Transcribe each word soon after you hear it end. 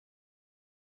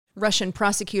Russian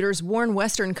prosecutors warn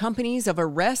Western companies of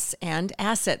arrests and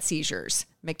asset seizures.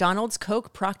 McDonald's,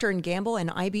 Coke, Procter & Gamble, and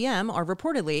IBM are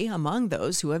reportedly among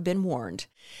those who have been warned.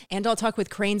 And I'll talk with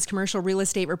Crain's commercial real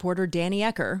estate reporter Danny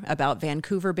Ecker about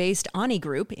Vancouver-based Ani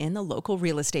Group in the local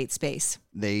real estate space.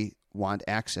 They want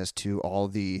access to all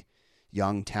the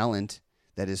young talent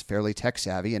that is fairly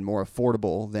tech-savvy and more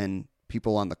affordable than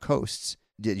people on the coasts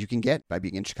that you can get by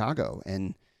being in Chicago.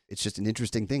 And it's just an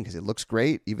interesting thing because it looks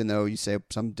great, even though you say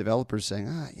some developers saying,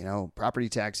 property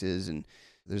taxes and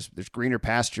there's greener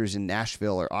pastures in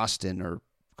Nashville or Austin or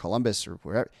Columbus or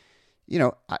wherever.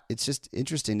 It's just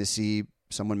interesting to see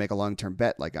someone make a long-term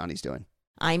bet like Ani's doing.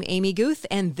 I'm Amy Guth,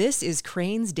 and this is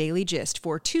Crain's Daily Gist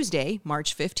for Tuesday,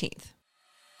 March 15th.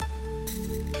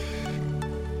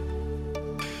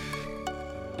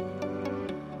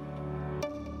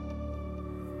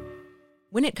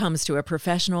 When it comes to a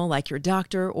professional like your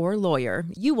doctor or lawyer,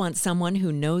 you want someone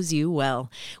who knows you well.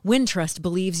 Wintrust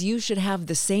believes you should have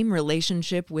the same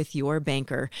relationship with your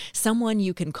banker, someone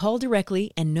you can call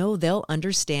directly and know they'll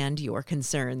understand your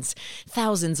concerns.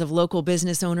 Thousands of local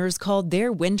business owners called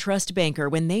their Wintrust banker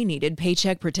when they needed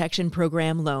Paycheck Protection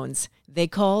Program loans. They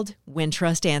called,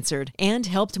 Wintrust answered, and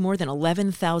helped more than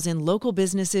 11,000 local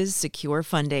businesses secure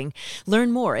funding.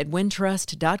 Learn more at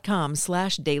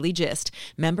wintrust.com/dailygist.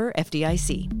 Member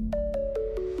FDIC.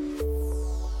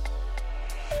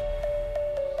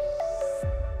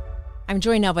 I'm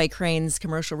joined now by Crain's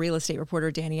commercial real estate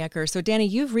reporter, Danny Ecker. So, Danny,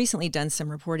 you've recently done some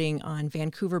reporting on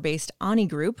Vancouver-based Ani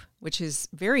Group, which is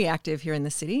very active here in the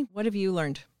city. What have you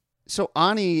learned? So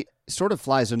Ani sort of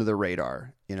flies under the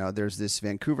radar. There's this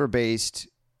Vancouver-based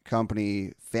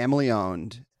company,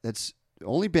 family-owned, that's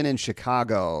only been in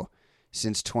Chicago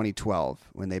since 2012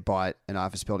 when they bought an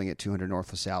office building at 200 North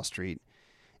LaSalle Street.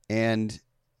 And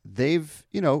they've,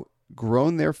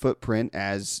 grown their footprint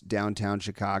as downtown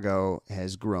Chicago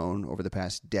has grown over the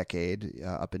past decade,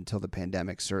 up until the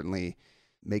pandemic, certainly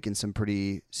making some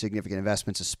pretty significant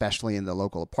investments, especially in the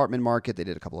local apartment market. They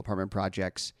did a couple apartment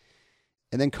projects.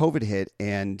 And then COVID hit,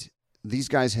 and these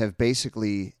guys have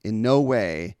basically in no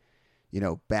way,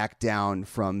 backed down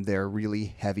from their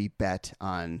really heavy bet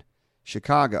on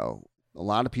Chicago. A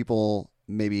lot of people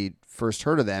maybe first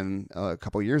heard of them a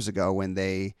couple years ago when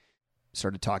they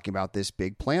started talking about this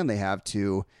big plan they have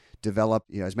to develop,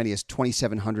 as many as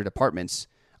 2,700 apartments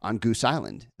on Goose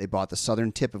Island. They bought the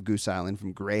southern tip of Goose Island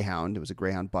from Greyhound. It was a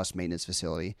Greyhound bus maintenance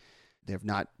facility. They have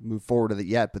not moved forward with it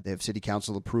yet, but they have city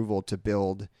council approval to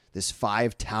build this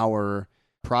 5-tower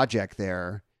project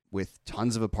there with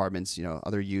tons of apartments,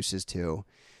 other uses too.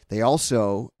 They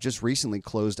also just recently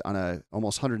closed on a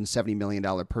almost $170 million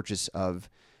purchase of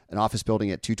an office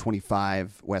building at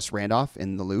 225 West Randolph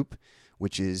in the Loop,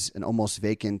 which is an almost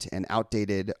vacant and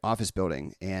outdated office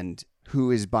building. And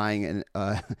who is buying an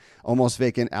almost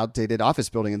vacant, outdated office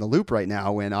building in the Loop right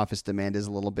now when office demand is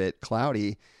a little bit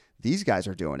cloudy? These guys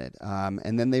are doing it.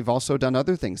 And then they've also done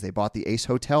other things. They bought the Ace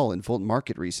Hotel in Fulton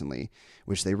Market recently,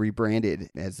 which they rebranded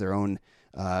as their own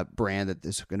brand that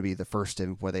is going to be the first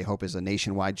of what they hope is a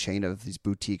nationwide chain of these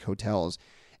boutique hotels.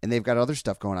 And they've got other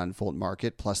stuff going on in Fulton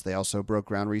Market. Plus, they also broke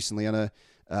ground recently on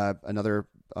another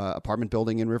apartment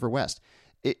building in River West.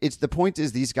 It's the point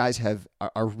is these guys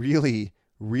are really,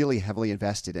 really heavily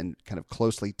invested and kind of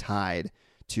closely tied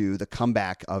to the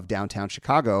comeback of downtown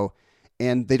Chicago,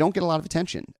 and they don't get a lot of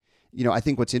attention. I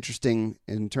think what's interesting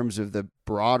in terms of the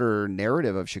broader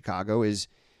narrative of Chicago is,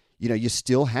 you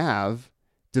still have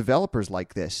developers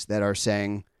like this that are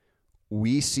saying,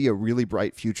 we see a really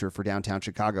bright future for downtown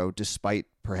Chicago, despite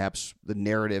perhaps the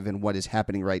narrative and what is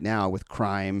happening right now with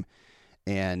crime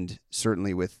and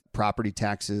certainly with property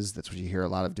taxes. That's what you hear a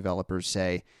lot of developers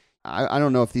say. I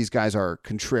don't know if these guys are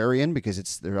contrarian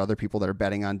because there are other people that are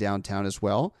betting on downtown as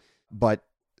well, but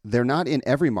they're not in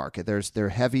every market. They're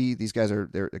heavy. These guys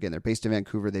they're based in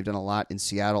Vancouver. They've done a lot in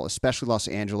Seattle, especially Los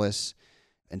Angeles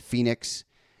and Phoenix,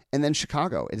 and then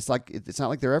Chicago. It's not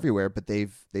like they're everywhere, but they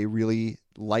really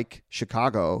like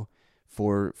Chicago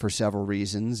for several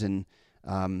reasons. And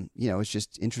it's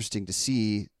just interesting to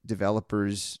see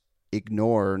developers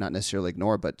not necessarily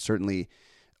ignore, but certainly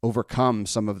overcome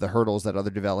some of the hurdles that other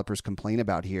developers complain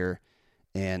about here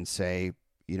and say,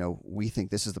 we think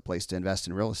this is the place to invest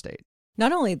in real estate.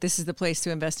 Not only this is the place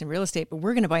to invest in real estate, but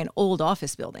we're going to buy an old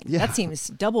office building. Yeah. That seems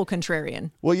double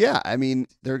contrarian. Well, yeah. I mean,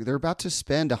 they're about to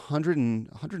spend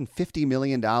 $150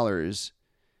 million,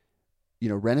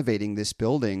 renovating this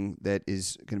building that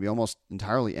is going to be almost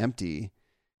entirely empty.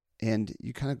 And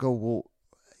you kind of go, well,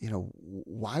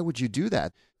 why would you do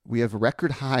that? We have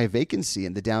record high vacancy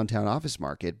in the downtown office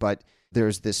market, but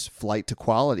there's this flight to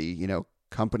quality,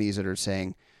 companies that are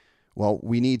saying, well,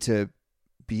 we need to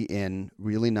be in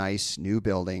really nice new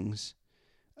buildings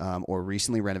or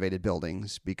recently renovated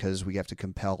buildings because we have to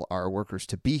compel our workers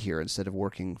to be here instead of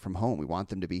working from home. We want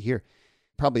them to be here.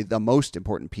 Probably the most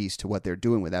important piece to what they're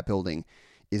doing with that building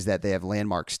is that they have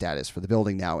landmark status for the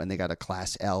building now, and they got a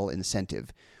Class L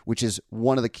incentive, which is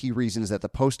one of the key reasons that the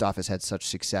post office had such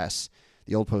success.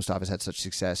 The old post office had such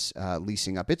success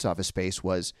leasing up its office space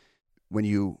was when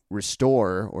you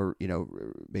restore or,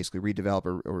 basically redevelop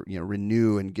or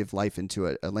renew and give life into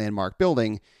a landmark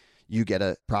building, you get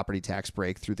a property tax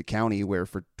break through the county where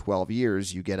for 12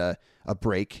 years you get a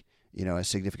break, a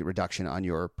significant reduction on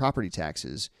your property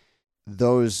taxes.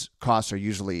 Those costs are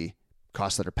usually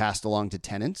costs that are passed along to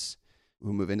tenants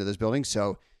who move into those buildings.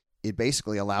 So it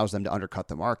basically allows them to undercut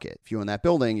the market. If you own that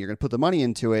building, you're going to put the money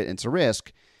into it. And it's a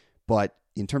risk. But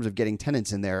in terms of getting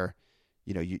tenants in there,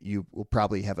 you will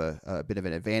probably have a bit of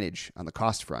an advantage on the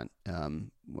cost front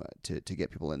to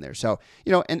get people in there. So,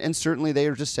 and certainly they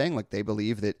are just saying like they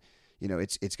believe that,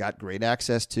 it's got great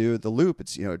access to the loop.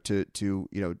 It's,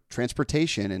 to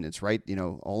transportation, and it's right,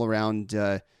 all around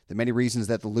the many reasons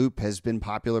that the loop has been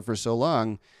popular for so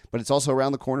long, but it's also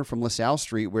around the corner from LaSalle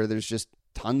Street where there's just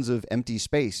tons of empty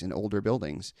space in older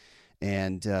buildings,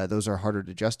 and those are harder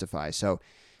to justify. So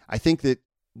I think that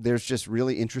there's just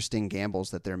really interesting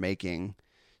gambles that they're making.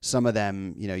 Some of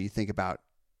them, you think about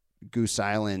Goose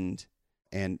Island,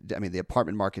 and I mean, the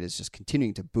apartment market is just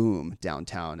continuing to boom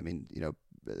downtown. I mean,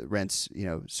 rents,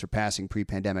 surpassing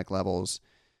pre-pandemic levels.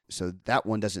 So that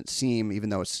one doesn't seem, even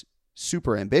though it's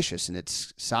super ambitious in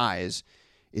its size,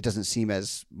 it doesn't seem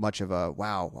as much of a,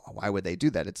 wow, why would they do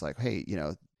that? It's like, hey,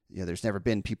 there's never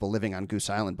been people living on Goose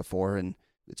Island before, and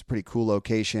it's a pretty cool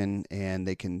location, and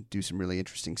they can do some really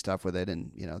interesting stuff with it,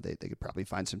 and they could probably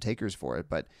find some takers for it.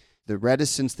 But the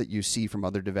reticence that you see from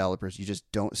other developers, you just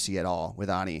don't see at all with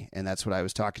Ani, and that's what I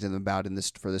was talking to them about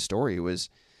for this story was,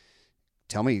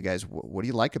 tell me, you guys, what do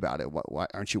you like about it? Why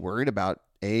aren't you worried about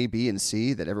A, B, and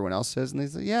C that everyone else says? And they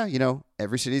say, yeah,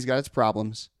 every city's got its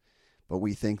problems, but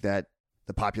we think that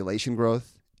the population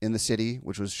growth in the city,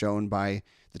 which was shown by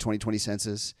the 2020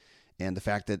 census, and the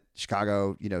fact that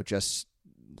Chicago, just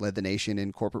led the nation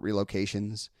in corporate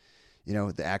relocations,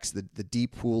 the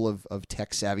deep pool of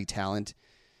tech-savvy talent,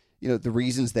 the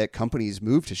reasons that companies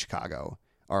move to Chicago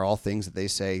are all things that they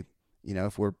say,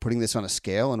 if we're putting this on a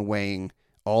scale and weighing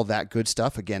all that good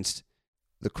stuff against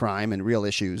the crime and real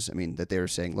issues, I mean, that they're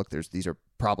saying, look, these are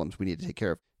problems we need to take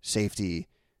care of. Safety,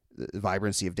 the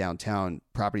vibrancy of downtown,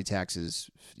 property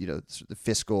taxes, the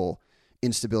fiscal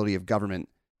instability of government.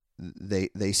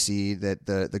 They see that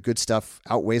the good stuff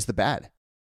outweighs the bad.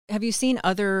 Have you seen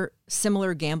other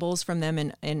similar gambles from them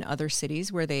in other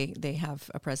cities where they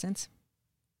have a presence?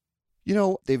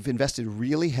 They've invested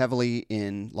really heavily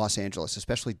in Los Angeles,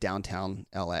 especially downtown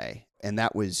LA. And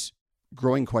that was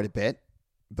growing quite a bit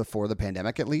before the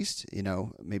pandemic, at least,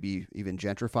 maybe even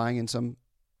gentrifying in some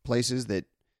places that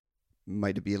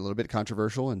might be a little bit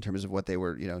controversial in terms of what they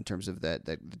were, in terms of the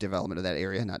development of that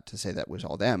area. Not to say that was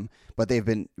all them, but they've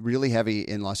been really heavy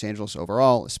in Los Angeles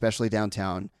overall, especially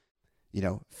downtown,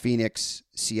 Phoenix,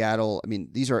 Seattle. I mean,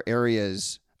 these are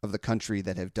areas of the country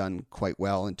that have done quite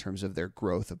well in terms of their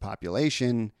growth of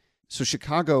population. So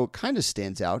Chicago kind of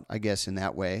stands out, I guess, in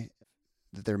that way,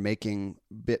 that they're making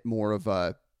a bit more of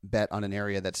a bet on an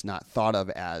area that's not thought of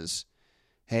as,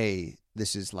 hey,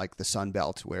 this is like the Sun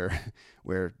Belt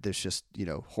where there's just,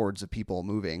 hordes of people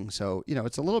moving. So,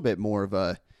 it's a little bit more of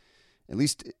a, at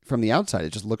least from the outside,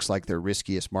 it just looks like their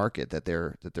riskiest market that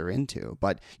they're into.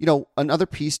 But, another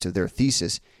piece to their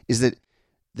thesis is that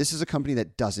this is a company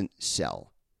that doesn't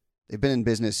sell. They've been in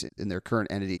business in their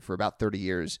current entity for about 30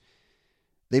 years.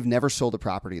 They've never sold a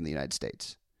property in the United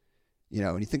States.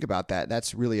 When you think about that,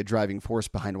 that's really a driving force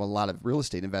behind what a lot of real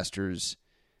estate investors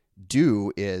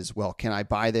do is, well, can I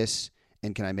buy this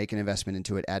and can I make an investment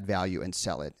into it, add value and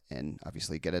sell it and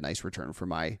obviously get a nice return for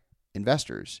my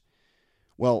investors?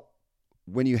 Well,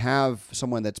 when you have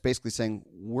someone that's basically saying,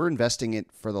 we're investing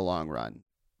it for the long run,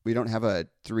 we don't have a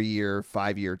 3-year,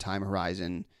 5-year time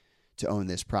horizon to own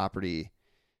this property,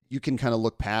 you can kind of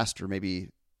look past or maybe,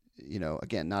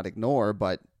 again, not ignore,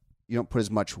 but you don't put as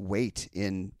much weight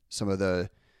in some of the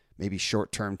maybe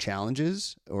short-term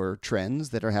challenges or trends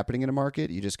that are happening in a market.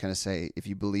 You just kind of say, if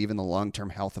you believe in the long-term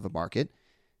health of a market,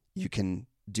 you can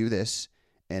do this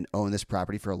and own this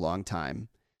property for a long time.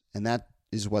 And that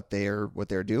is what they're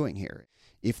doing here.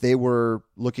 If they were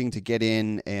looking to get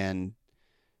in and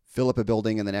fill up a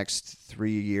building in the next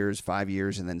 3 years, 5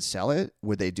 years, and then sell it,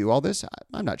 would they do all this?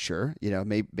 I'm not sure.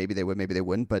 Maybe they would, maybe they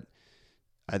wouldn't, but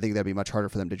I think that'd be much harder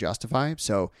for them to justify.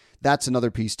 So that's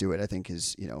another piece to it, I think,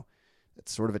 is,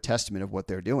 it's sort of a testament of what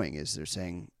they're doing is they're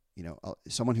saying,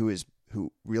 someone who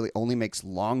who really only makes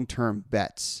long-term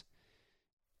bets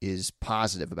is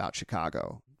positive about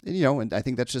Chicago. And, and I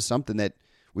think that's just something that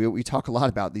we talk a lot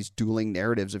about, these dueling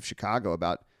narratives of Chicago,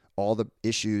 about all the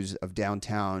issues of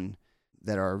downtown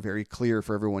that are very clear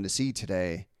for everyone to see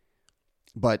today.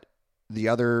 But the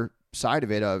other side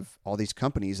of it, of all these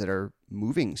companies that are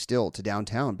moving still to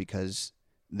downtown because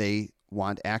they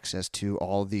want access to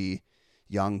all the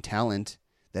young talent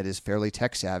that is fairly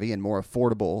tech savvy and more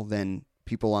affordable than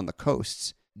people on the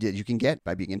coasts that you can get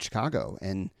by being in Chicago.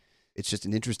 And it's just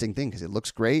an interesting thing because it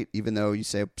looks great, even though you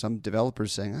say some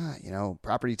developers saying,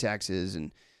 property taxes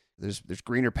and there's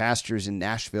greener pastures in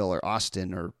Nashville or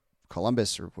Austin or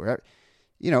Columbus or wherever.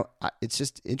 It's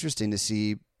just interesting to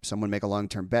see someone make a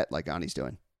long-term bet like Ani's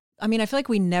doing. I mean, I feel like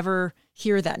we never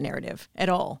hear that narrative at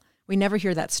all. We never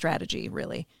hear that strategy,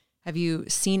 really. Have you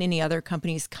seen any other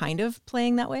companies kind of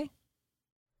playing that way?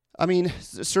 I mean,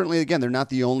 certainly, again, they're not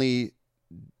the only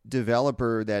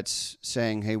developer that's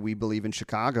saying, hey, we believe in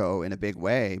Chicago in a big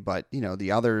way. But,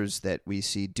 the others that we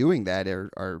see doing that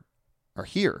are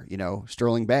here.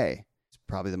 Sterling Bay is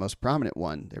probably the most prominent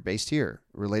one. They're based here.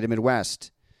 Related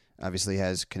Midwest obviously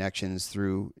has connections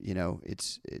through,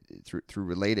 through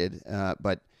Related,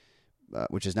 but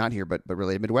which is not here, but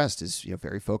Related Midwest is,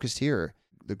 very focused here.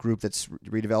 The group that's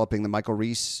redeveloping the Michael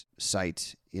Reese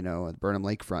site, at Burnham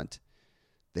Lakefront,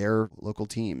 their local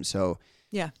team. So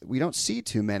yeah, we don't see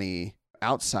too many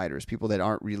outsiders, people that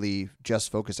aren't really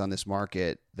just focused on this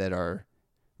market, that are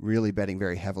really betting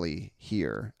very heavily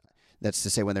here. That's to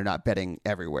say, when they're not betting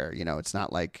everywhere. It's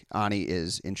not like Ani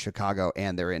is in Chicago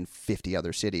and they're in 50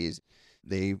 other cities.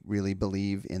 They really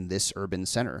believe in this urban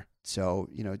center. So,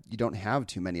 you don't have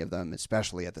too many of them,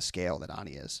 especially at the scale that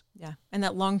Ani is. Yeah. And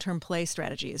that long-term play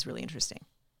strategy is really interesting.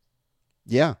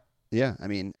 Yeah. Yeah. I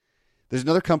mean, there's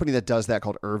another company that does that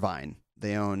called Irvine.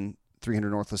 They own 300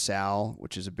 North LaSalle,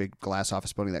 which is a big glass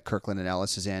office building that Kirkland and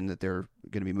Ellis is in, that they're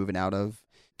going to be moving out of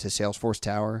to Salesforce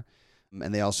Tower.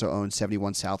 And they also own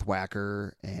 71 South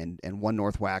Wacker and 1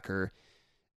 North Wacker.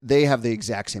 They have the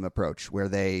exact same approach, where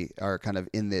they are kind of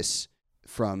in this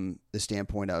from the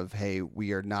standpoint of, hey,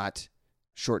 we are not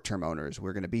short-term owners.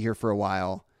 We're going to be here for a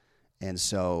while. And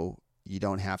so you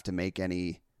don't have to make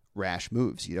any rash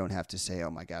moves. You don't have to say, oh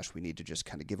my gosh, we need to just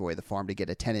kind of give away the farm to get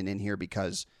a tenant in here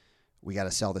because we got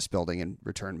to sell this building and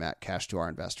return cash to our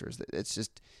investors. It's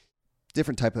just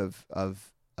different type of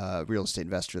real estate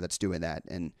investor that's doing that.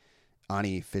 And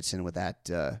Ani fits in with that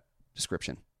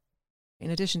description.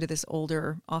 In addition to this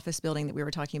older office building that we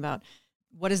were talking about,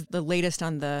 what is the latest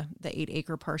on the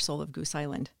 8-acre parcel of Goose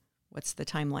Island? What's the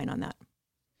timeline on that?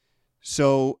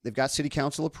 So they've got city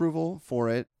council approval for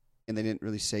it, and they didn't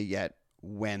really say yet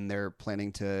when they're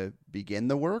planning to begin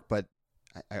the work, but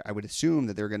I would assume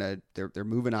that they're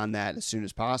moving on that as soon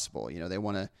as possible. They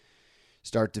want to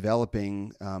start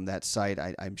developing that site.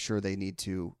 I'm sure they need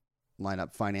to line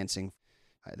up financing.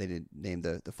 They didn't name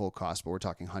the full cost, but we're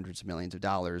talking hundreds of millions of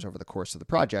dollars over the course of the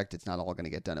project. It's not all going to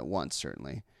get done at once,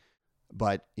 certainly.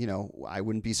 But, I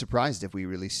wouldn't be surprised if we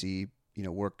really see,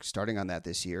 work starting on that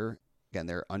this year. Again,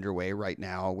 they're underway right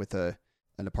now with an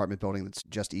apartment building that's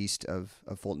just east of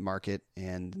Fulton Market,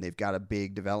 and they've got a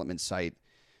big development site.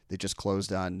 They just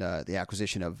closed on the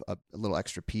acquisition of a little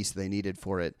extra piece they needed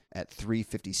for it at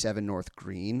 357 North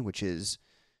Green, which is,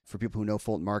 for people who know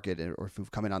Fulton Market or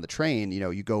who've come in on the train,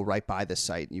 you go right by this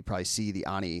site and you probably see the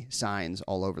Ani signs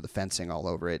all over the fencing, all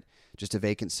over it. Just a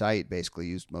vacant site, basically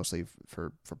used mostly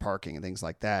for parking and things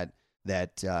like that,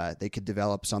 they could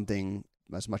develop something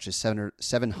as much as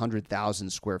 700,000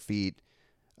 square feet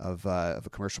of a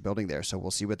commercial building there. So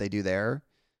we'll see what they do there.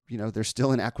 They're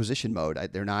still in acquisition mode.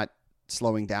 They're not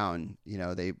slowing down.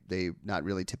 They not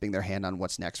really tipping their hand on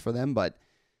what's next for them, but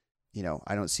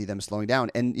I don't see them slowing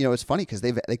down. And, it's funny because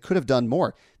they could have done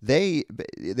more.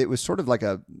 It was sort of like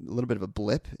a little bit of a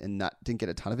blip and didn't get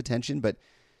a ton of attention. But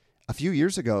a few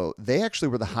years ago, they actually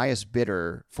were the highest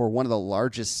bidder for one of the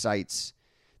largest sites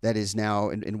that is now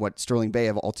in what Sterling Bay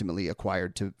have ultimately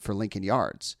acquired for Lincoln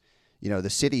Yards. The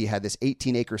city had this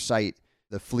 18-acre site,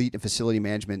 the fleet and facility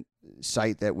management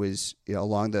site that was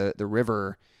along the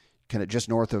river, kind of just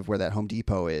north of where that Home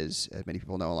Depot is, as many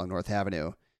people know, along North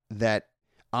Avenue, that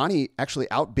Ani actually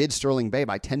outbid Sterling Bay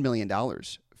by $10 million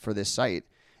for this site.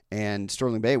 And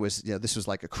Sterling Bay was, this was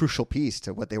like a crucial piece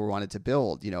to what they wanted to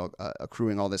build,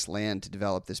 accruing all this land to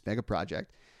develop this mega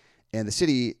project. And the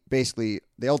city basically,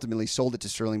 they ultimately sold it to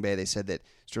Sterling Bay. They said that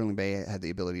Sterling Bay had the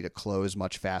ability to close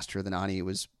much faster than Ani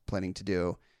was planning to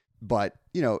do. But,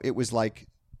 it was like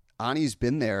Ani's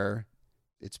been there.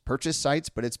 It's purchased sites,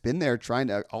 but it's been there trying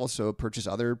to also purchase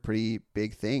other pretty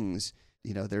big things.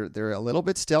 They're a little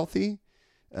bit stealthy.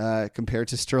 compared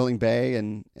to Sterling Bay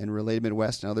and Related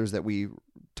Midwest and others that we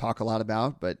talk a lot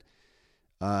about. But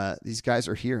these guys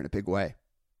are here in a big way.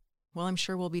 Well, I'm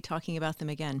sure we'll be talking about them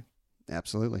again.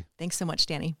 Absolutely. Thanks so much,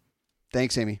 Danny.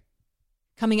 Thanks, Amy.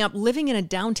 Coming up, living in a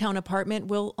downtown apartment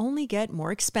will only get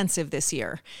more expensive this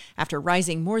year. After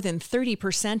rising more than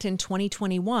 30% in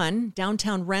 2021,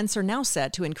 downtown rents are now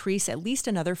set to increase at least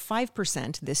another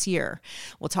 5% this year.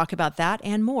 We'll talk about that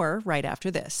and more right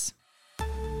after this.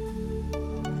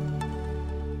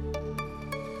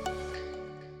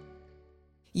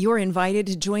 You're invited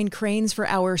to join Crain's for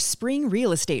our Spring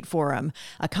Real Estate Forum,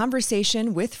 a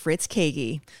conversation with Fritz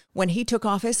Kagi. When he took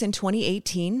office in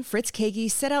 2018, Fritz Kagi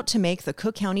set out to make the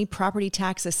Cook County property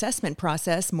tax assessment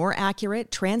process more accurate,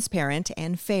 transparent,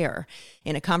 and fair.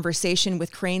 In a conversation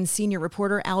with Crain's senior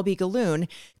reporter Albie Galoon,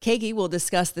 Kagi will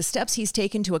discuss the steps he's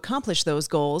taken to accomplish those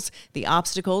goals, the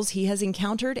obstacles he has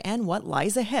encountered, and what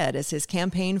lies ahead as his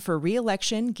campaign for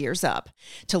re-election gears up.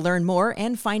 To learn more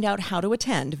and find out how to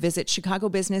attend, visit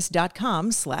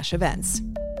chicagobusiness.com/events.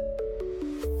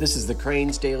 This is the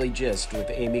Crain's Daily Gist with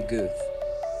Amy Guth.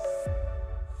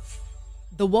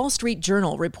 The Wall Street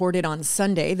Journal reported on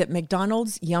Sunday that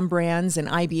McDonald's, Yum Brands, and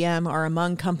IBM are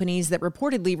among companies that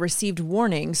reportedly received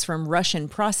warnings from Russian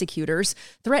prosecutors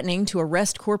threatening to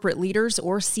arrest corporate leaders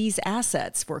or seize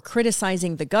assets for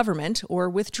criticizing the government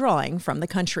or withdrawing from the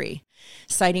country.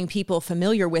 Citing people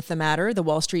familiar with the matter, the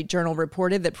Wall Street Journal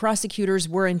reported that prosecutors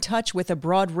were in touch with a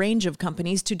broad range of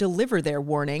companies to deliver their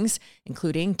warnings,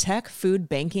 including tech, food,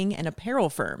 banking, and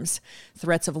apparel firms.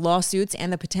 Threats of lawsuits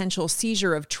and the potential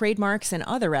seizure of trademarks and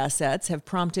other assets have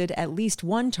prompted at least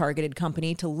one targeted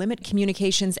company to limit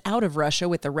communications out of Russia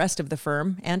with the rest of the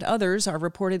firm, and others are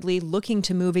reportedly looking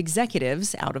to move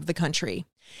executives out of the country.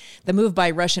 The move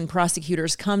by Russian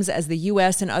prosecutors comes as the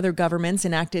U.S. and other governments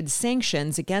enacted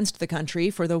sanctions against the country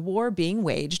for the war being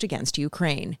waged against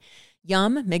Ukraine.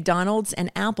 Yum, McDonald's,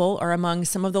 and Apple are among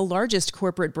some of the largest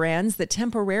corporate brands that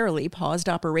temporarily paused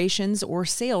operations or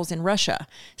sales in Russia,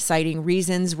 citing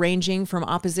reasons ranging from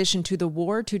opposition to the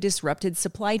war to disrupted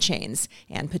supply chains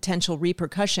and potential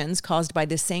repercussions caused by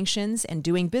the sanctions and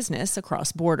doing business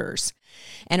across borders.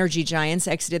 Energy giants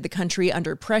exited the country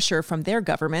under pressure from their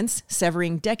governments,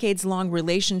 severing decades-long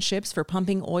relationships for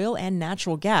pumping oil and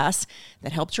natural gas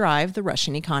that helped drive the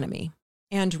Russian economy.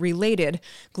 And related,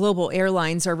 global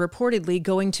airlines are reportedly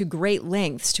going to great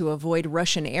lengths to avoid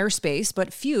Russian airspace,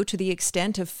 but few to the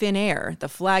extent of Finnair, the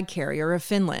flag carrier of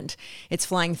Finland. It's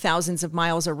flying thousands of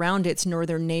miles around its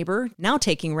northern neighbor, now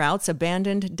taking routes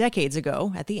abandoned decades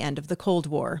ago at the end of the Cold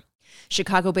War.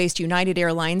 Chicago-based United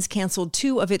Airlines canceled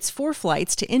 2 of its 4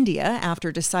 flights to India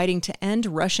after deciding to end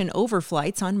Russian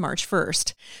overflights on March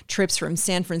 1st. Trips from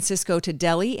San Francisco to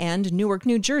Delhi and Newark,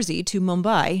 New Jersey to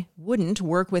Mumbai wouldn't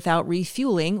work without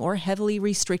refueling or heavily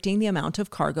restricting the amount of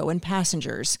cargo and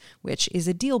passengers, which is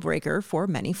a deal breaker for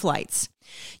many flights.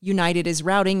 United is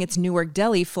routing its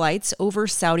Newark-Delhi flights over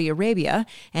Saudi Arabia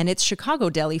and its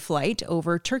Chicago-Delhi flight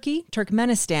over Turkey,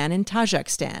 Turkmenistan, and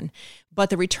Tajikistan. But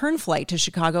the return flight to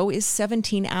Chicago is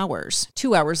 17 hours,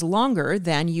 2 hours longer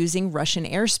than using Russian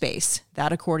airspace.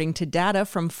 That according to data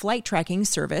from flight tracking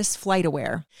service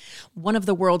FlightAware. One of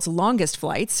the world's longest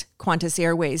flights, Qantas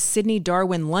Airways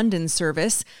Sydney-Darwin-London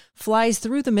service, flies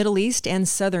through the Middle East and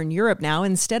Southern Europe now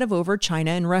instead of over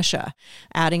China and Russia,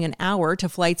 adding an hour to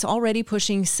flights already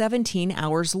pushing 17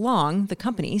 hours long, the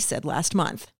company said last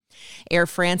month. Air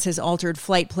France has altered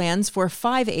flight plans for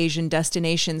 5 Asian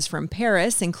destinations from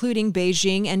Paris, including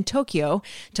Beijing and Tokyo,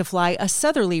 to fly a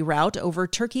southerly route over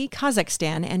Turkey,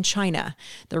 Kazakhstan, and China.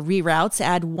 The reroutes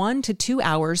add 1 to 2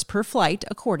 hours per flight,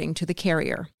 according to the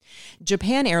carrier.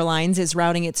 Japan Airlines is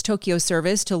routing its Tokyo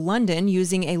service to London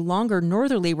using a longer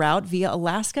northerly route via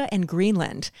Alaska and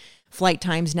Greenland. Flight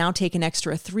times now take an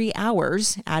extra 3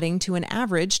 hours, adding to an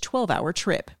average 12-hour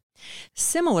trip.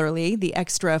 Similarly, the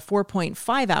extra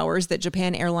 4.5 hours that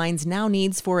Japan Airlines now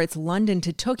needs for its London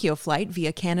to Tokyo flight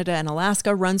via Canada and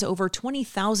Alaska runs over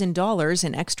 $20,000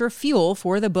 in extra fuel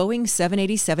for the Boeing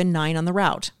 787-9 on the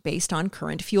route, based on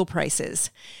current fuel prices.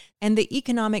 And the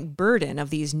economic burden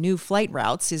of these new flight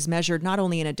routes is measured not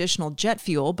only in additional jet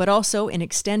fuel, but also in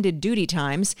extended duty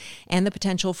times and the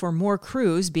potential for more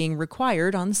crews being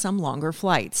required on some longer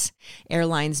flights.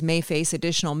 Airlines may face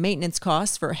additional maintenance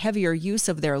costs for heavier use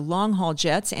of their long-haul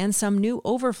jets and some new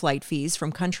overflight fees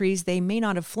from countries they may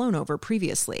not have flown over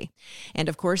previously. And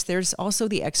of course, there's also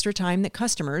the extra time that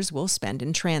customers will spend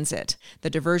in transit. The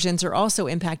diversions are also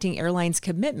impacting airlines'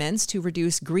 commitments to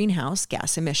reduce greenhouse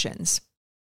gas emissions.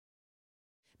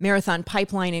 Marathon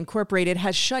Pipeline Incorporated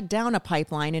has shut down a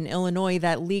pipeline in Illinois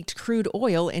that leaked crude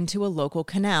oil into a local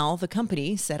canal, the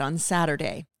company said on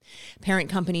Saturday. Parent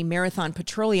company Marathon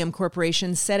Petroleum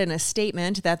Corporation said in a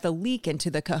statement that the leak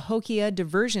into the Cahokia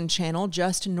diversion channel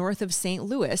just north of St.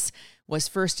 Louis was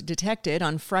first detected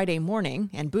on Friday morning,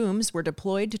 and booms were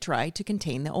deployed to try to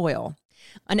contain the oil.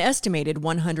 An estimated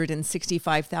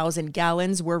 165,000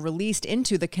 gallons were released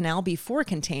into the canal before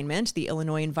containment, the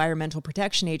Illinois Environmental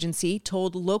Protection Agency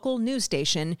told local news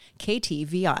station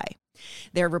KTVI.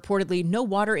 There are reportedly no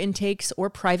water intakes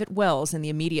or private wells in the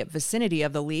immediate vicinity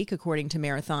of the leak, according to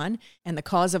Marathon, and the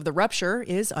cause of the rupture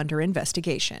is under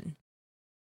investigation.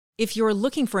 If you're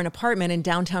looking for an apartment in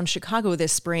downtown Chicago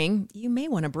this spring, you may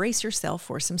want to brace yourself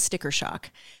for some sticker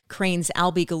shock. Crain's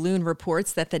Albie Galoon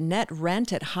reports that the net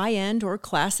rent at high-end or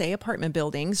Class A apartment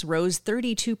buildings rose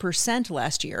 32%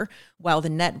 last year, while the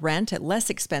net rent at less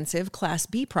expensive Class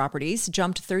B properties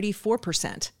jumped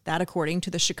 34%. That according to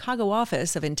the Chicago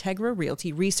office of Integra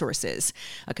Realty Resources,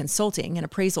 a consulting and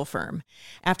appraisal firm.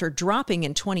 After dropping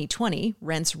in 2020,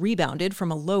 rents rebounded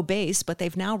from a low base, but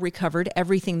they've now recovered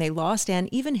everything they lost and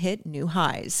even hit new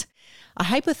highs. A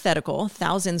hypothetical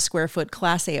 1,000-square-foot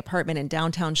Class A apartment in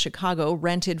downtown Chicago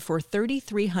rented for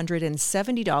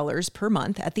 $3,370 per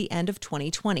month at the end of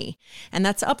 2020, and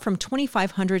that's up from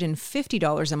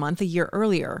 $2,550 a month a year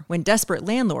earlier, when desperate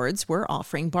landlords were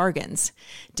offering bargains.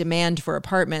 Demand for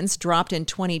apartments dropped in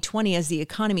 2020 as the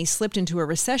economy slipped into a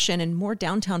recession and more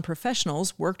downtown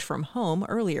professionals worked from home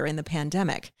earlier in the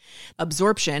pandemic.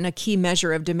 Absorption, a key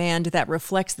measure of demand that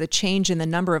reflects the change in the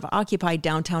number of occupied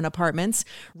downtown apartments,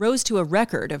 rose to a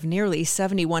record of nearly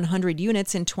 7,100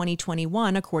 units in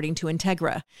 2021, according to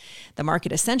Integra. The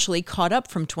market essentially caught up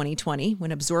from 2020,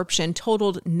 when absorption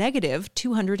totaled negative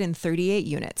 238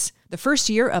 units, the first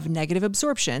year of negative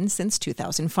absorption since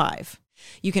 2005.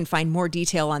 You can find more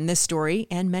detail on this story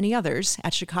and many others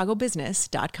at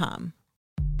chicagobusiness.com.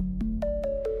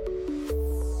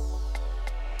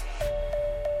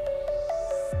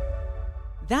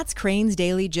 That's Crain's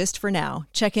Daily Gist for now.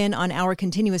 Check in on our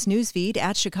continuous news feed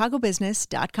at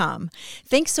chicagobusiness.com.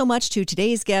 Thanks so much to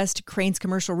today's guest, Crain's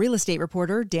commercial real estate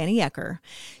reporter, Danny Ecker.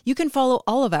 You can follow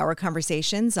all of our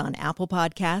conversations on Apple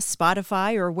Podcasts,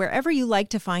 Spotify, or wherever you like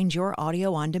to find your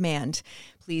audio on demand.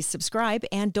 Please subscribe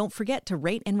and don't forget to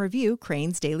rate and review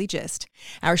Crain's Daily Gist.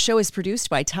 Our show is produced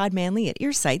by Todd Manley at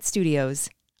Earsight Studios.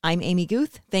 I'm Amy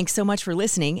Guth. Thanks so much for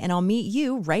listening, and I'll meet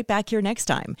you right back here next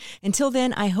time. Until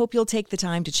then, I hope you'll take the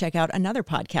time to check out another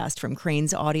podcast from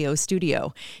Crain's Audio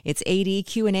Studio. It's AD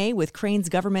Q&A with Crain's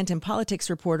government and politics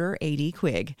reporter, AD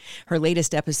Quigg. Her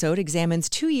latest episode examines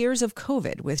 2 years of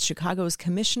COVID with Chicago's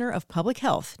Commissioner of Public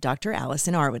Health, Dr.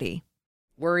 Allison Arwady.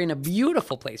 We're in a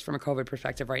beautiful place from a COVID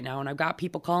perspective right now, and I've got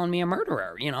people calling me a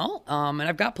murderer, and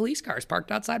I've got police cars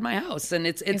parked outside my house, and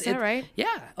it's Is that right?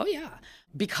 Yeah, oh yeah,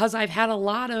 because I've had a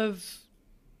lot of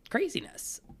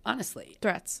craziness, honestly.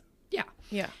 Threats.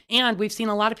 Yeah. And we've seen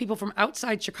a lot of people from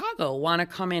outside Chicago want to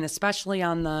come in, especially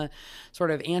on the sort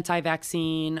of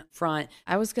anti-vaccine front.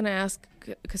 I was going to ask,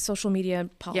 because social media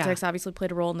politics obviously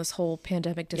played a role in this whole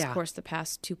pandemic discourse the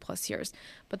past 2+ years,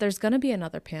 but there's going to be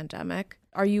another pandemic.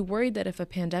 Are you worried that if a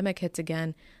pandemic hits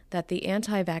again, that the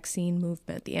anti-vaccine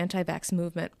movement, the anti-vax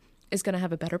movement, is going to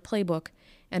have a better playbook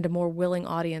and a more willing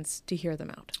audience to hear them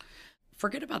out?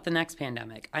 Forget about the next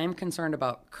pandemic. I am concerned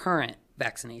about current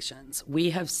vaccinations. We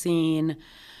have seen,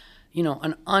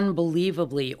 an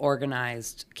unbelievably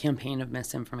organized campaign of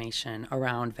misinformation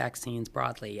around vaccines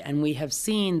broadly. And we have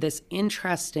seen this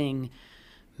interesting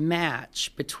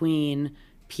match between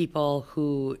people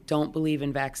who don't believe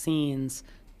in vaccines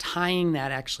tying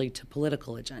that actually to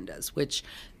political agendas, which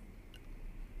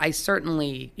I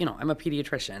certainly, I'm a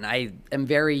pediatrician. I am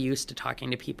very used to talking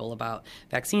to people about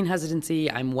vaccine hesitancy.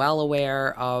 I'm well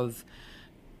aware of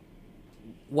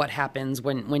what happens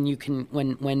when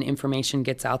information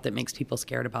gets out that makes people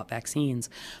scared about vaccines.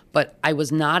 But I was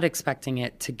not expecting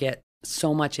it to get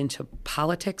so much into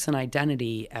politics and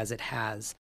identity as it has.